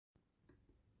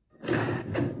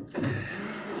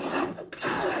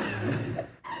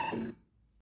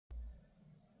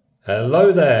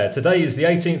Hello there, today is the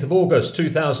 18th of August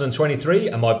 2023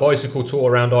 and my bicycle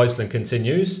tour around Iceland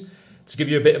continues. To give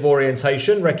you a bit of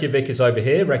orientation, Reykjavik is over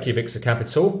here, Reykjavik's the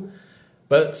capital.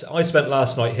 But I spent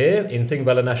last night here in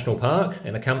Thingvellir National Park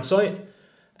in a campsite,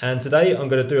 and today I'm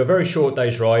going to do a very short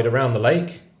day's ride around the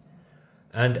lake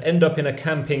and end up in a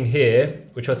camping here,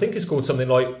 which I think is called something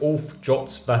like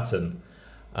Úlfljótsvatn.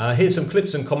 Here's some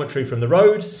clips and commentary from the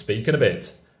road, speak in a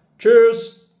bit.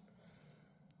 Cheers!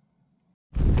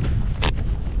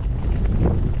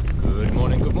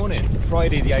 Good morning.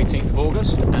 Friday the 18th of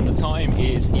August and the time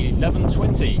is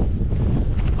 11:20.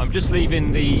 I'm just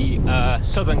leaving the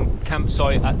southern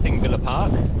campsite at Thingvellir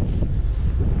Park,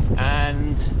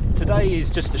 and today is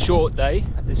just a short day.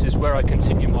 This is where I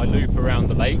continue my loop around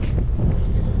the lake.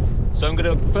 So I'm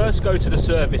going to first go to the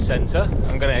service centre,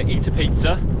 I'm going to eat a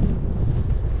pizza,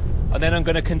 and then I'm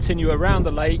going to continue around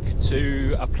the lake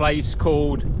to a place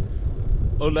called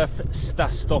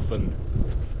Úlfljótsvatn.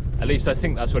 At least I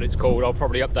think that's what it's called. I'll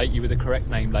probably update you with the correct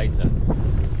name later.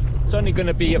 It's only going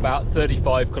to be about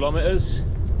 35 kilometres.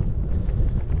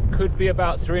 Could be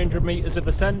about 300 metres of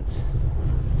ascent.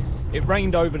 It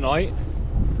rained overnight,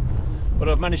 but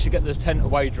I've managed to get the tent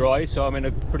away dry, so I'm in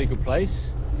a pretty good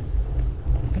place.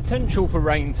 Potential for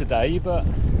rain today, but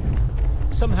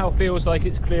somehow feels like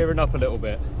it's clearing up a little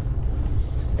bit.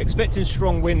 Expecting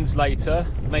strong winds later,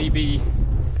 maybe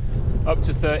up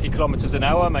to 30 kilometres an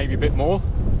hour, maybe a bit more.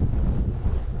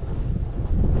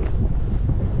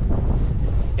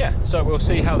 Yeah, so we'll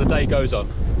see how the day goes on.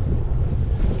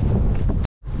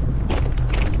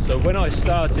 So when I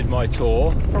started my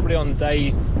tour, probably on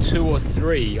day 2 or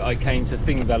 3, I came to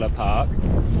Thingvellir Park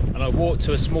and I walked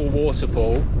to a small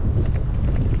waterfall,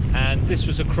 and this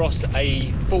was across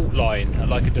a fault line,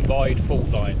 like a divide fault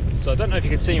line. So I don't know if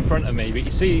you can see in front of me, but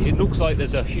you see it looks like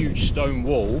there's a huge stone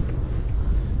wall.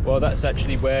 Well, that's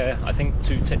actually where I think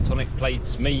two tectonic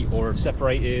plates meet or have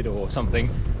separated or something,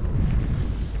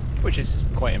 which is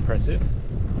quite impressive.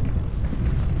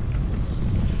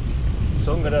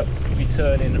 So I'm going to be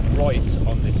turning right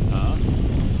on this path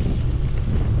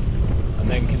and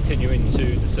then continue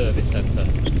into the service centre.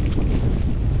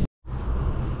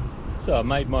 So I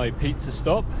made my pizza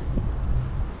stop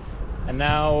and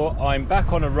now I'm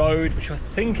back on a road which I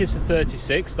think is the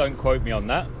 36, don't quote me on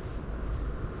that.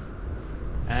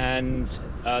 And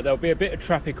there'll be a bit of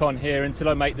traffic on here until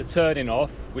I make the turning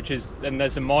off, which is, then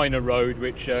there's a minor road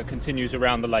which continues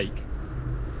around the lake.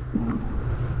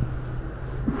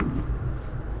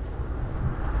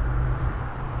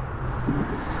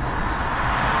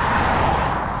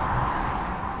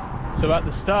 So at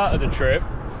the start of the trip,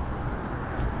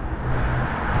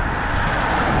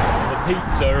 the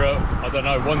pizza at, I don't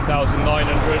know,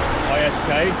 1,900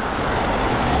 ISK.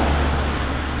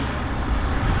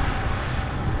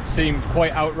 Seemed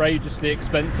quite outrageously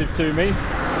expensive to me,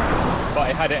 but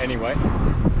I had it anyway.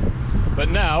 But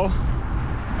now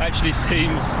actually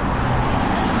seems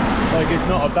like it's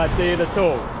not a bad deal at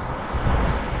all.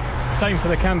 Same for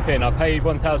the camping. I paid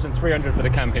 1,300 for the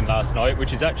camping last night,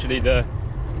 which is actually I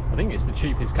think it's the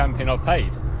cheapest camping I've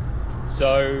paid.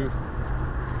 So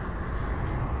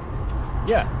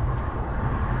yeah,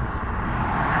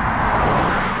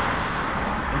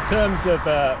 in terms of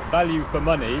value for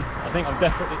money, I think I'm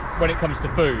definitely, when it comes to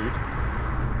food,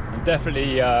 I'm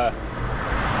definitely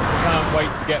can't wait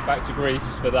to get back to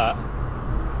Greece for that.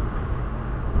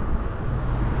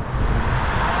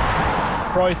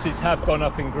 Prices have gone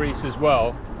up in Greece as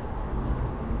well,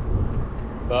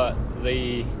 but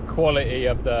the quality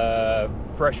of the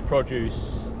fresh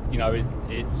produce, you know,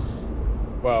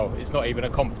 it's not even a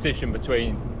competition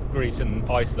between Greece and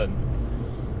Iceland.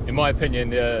 In my opinion,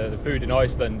 the food in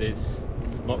Iceland is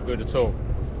not good at all.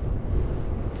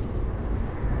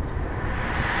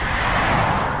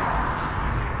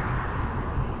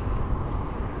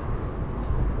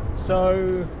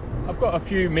 So I've got a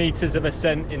few meters of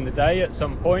ascent in the day at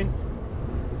some point,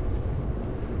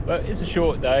 but it's a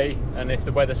short day, and if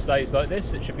the weather stays like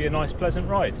this, it should be a nice pleasant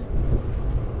ride.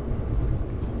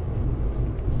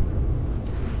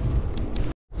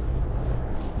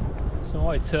 So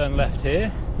I turn left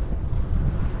here.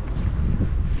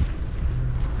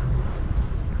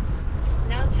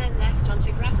 Now turn left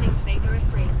onto Thingvellir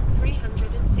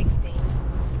 360.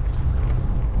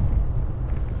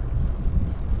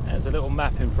 There's a little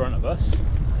map in front of us.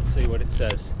 Let's see what it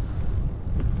says.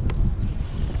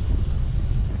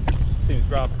 Seems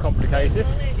rather complicated.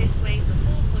 Follow this way for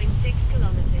 4.6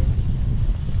 kilometres.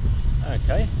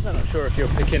 Okay, I'm not sure if you're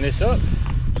picking this up.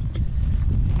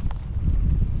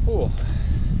 Oh,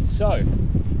 so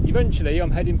eventually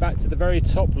I'm heading back to the very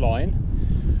top line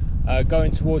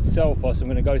going towards Selfoss. I'm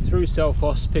going to go through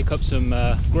Selfoss, pick up some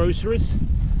groceries,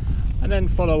 and then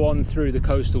follow on through the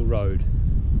coastal road.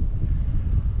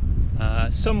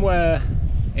 Somewhere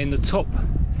in the top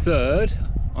third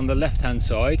on the left hand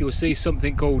side you'll see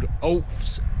something called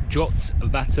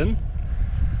Úlfljótsvatn.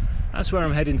 That's where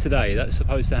I'm heading today. That's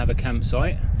supposed to have a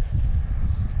campsite.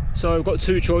 So I've got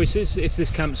two choices. If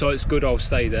this campsite's good, I'll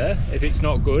stay there. If it's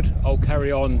not good, I'll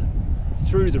carry on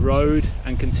through the road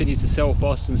and continue to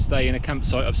Selfoss and stay in a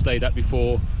campsite I've stayed at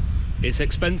before. It's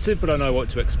expensive, but I know what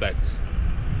to expect.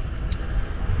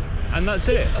 And that's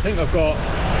it. I think I've got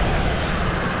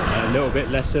a little bit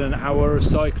less than an hour of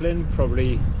cycling,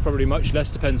 probably much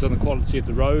less, depends on the quality of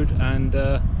the road and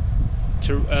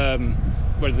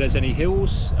whether there's any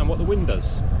hills and what the wind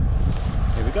does.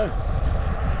 Here we go.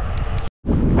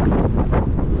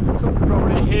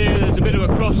 Probably here there's a bit of a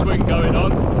crosswind going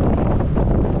on.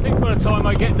 I think by the time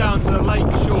I get down to the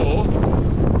lake shore,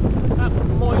 that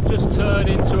might just turn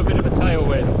into a bit of a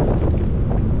tailwind.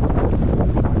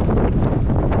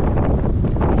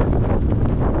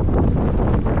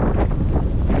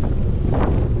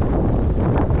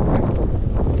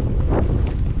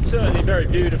 Certainly very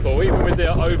beautiful, even with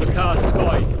the overcast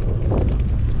sky.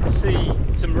 I see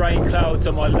some rain clouds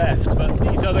on my left, but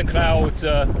these other clouds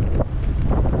are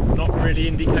not really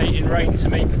indicating rain to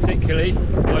me particularly,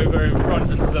 over in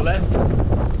front and to the left.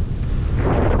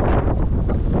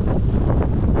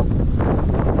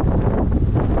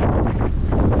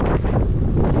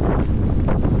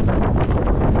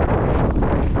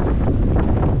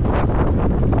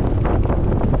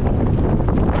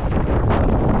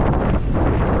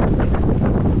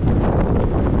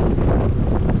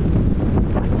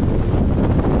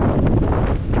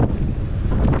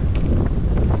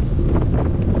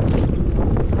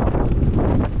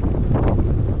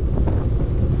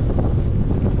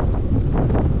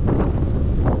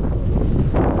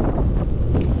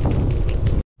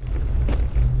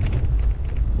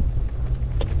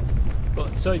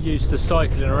 So used to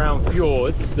cycling around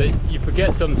fjords that you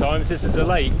forget sometimes this is a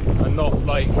lake and not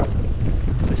like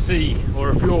the sea or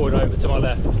a fjord over to my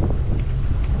left.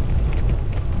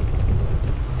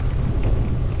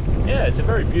 Yeah, it's a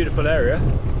very beautiful area.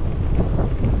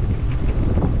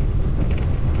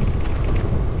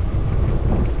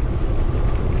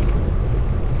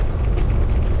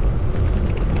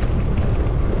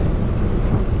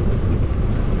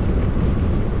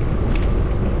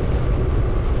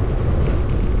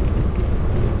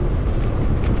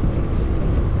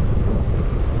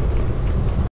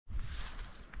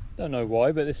 Don't know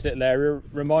why, but this little area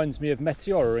reminds me of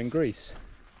Meteora in Greece.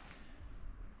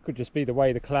 Could just be the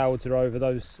way the clouds are over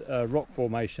those rock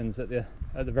formations at the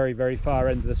very far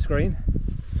end of the screen.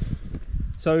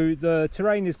 So the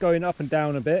terrain is going up and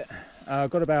down a bit. I've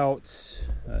got about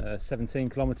 17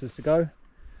 kilometers to go,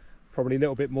 probably a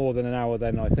little bit more than an hour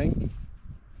then, I think.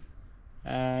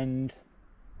 And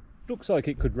looks like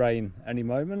it could rain any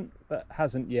moment, but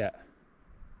hasn't yet.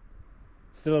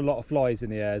 Still a lot of flies in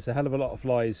the air. There's a hell of a lot of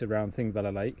flies around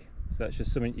Thingvellir Lake, so that's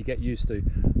just something you get used to.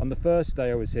 On the first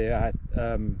day I was here, I had,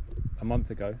 a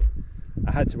month ago,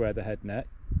 I had to wear the head net.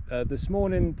 This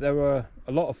morning there were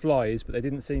a lot of flies, but they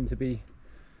didn't seem to be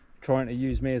trying to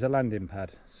use me as a landing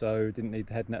pad, so didn't need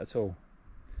the head net at all.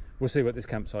 We'll see what this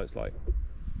campsite's like.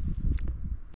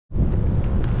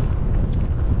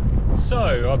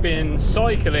 So I've been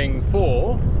cycling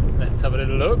for, let's have a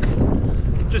little look,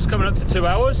 just coming up to 2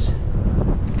 hours.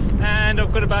 And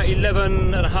I've got about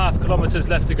 11.5 kilometers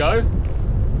left to go.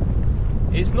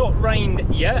 It's not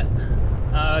rained yet.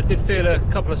 I did feel a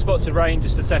couple of spots of rain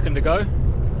just a second ago.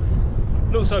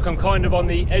 Looks like I'm kind of on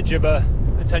the edge of a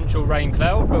potential rain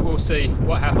cloud, but we'll see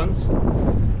what happens.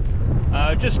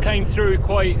 Just came through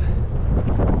quite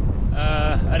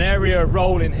an area of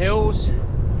rolling hills.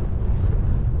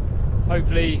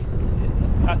 Hopefully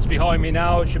that's behind me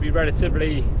now. It should be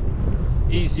relatively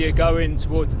easier going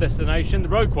towards the destination. The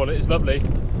road quality is lovely,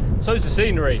 so is the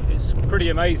scenery. It's pretty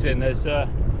amazing. There's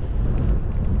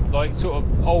like sort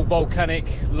of old volcanic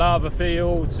lava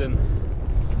fields and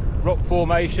rock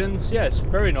formations. Yeah, it's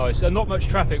very nice and not much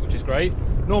traffic, which is great.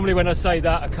 Normally when I say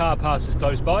that, a car passes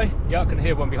close by. Yeah, I can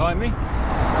hear one behind me.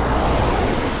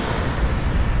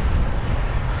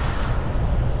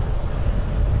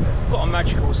 Got a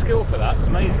magical skill for that. It's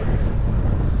amazing.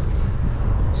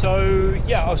 So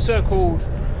yeah, I've circled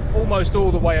almost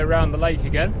all the way around the lake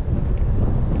again,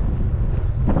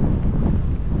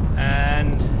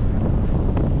 and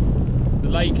the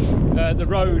lake, the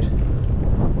road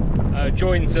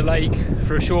joins the lake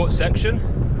for a short section,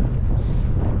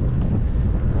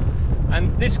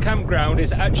 and this campground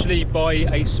is actually by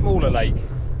a smaller lake.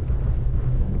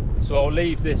 So I'll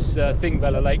leave this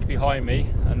Thingvellir lake behind me,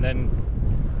 and then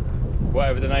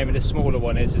whatever the name of this smaller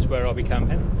one is where I'll be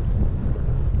camping.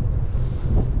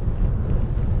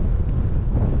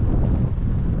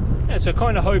 Yeah, so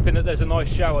kind of hoping that there's a nice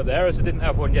shower there, as I didn't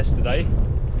have one yesterday,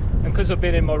 and because I've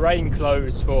been in my rain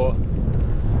clothes for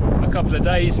a couple of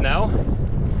days now,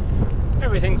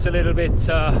 everything's a little bit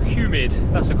humid.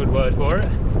 That's a good word for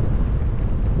it,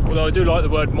 although I do like the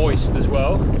word moist as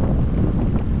well.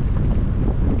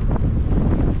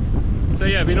 So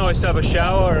yeah, it'd be nice to have a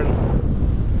shower and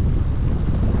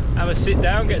have a sit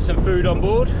down, get some food on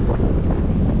board.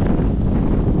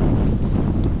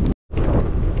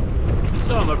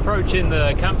 So I'm approaching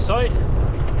the campsite,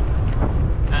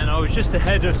 and I was just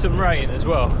ahead of some rain as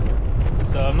well,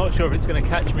 so I'm not sure if it's going to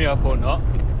catch me up or not.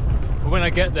 But when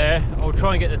I get there, I'll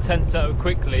try and get the tent set up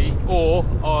quickly, or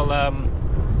I'll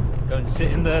go and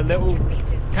sit in the little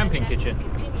camping kitchen.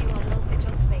 Continue on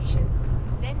Úlfljótsvatn station,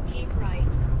 then keep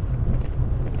right.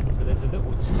 So there's a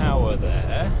little tower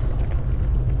there.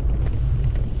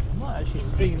 I might actually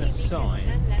see the sign.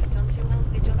 Turn left onto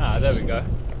Úlfljótsvatn Ah, there we go.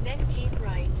 Then keep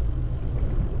right.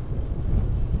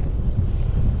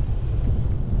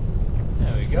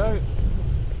 There we go.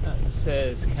 That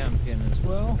says camping as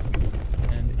well.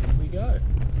 And in we go.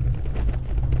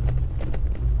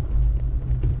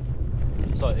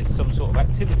 Looks like it's some sort of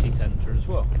activity centre as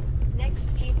well. Next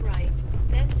keep right,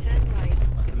 then turn right.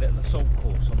 Like a little assault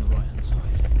course on the right hand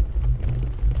side.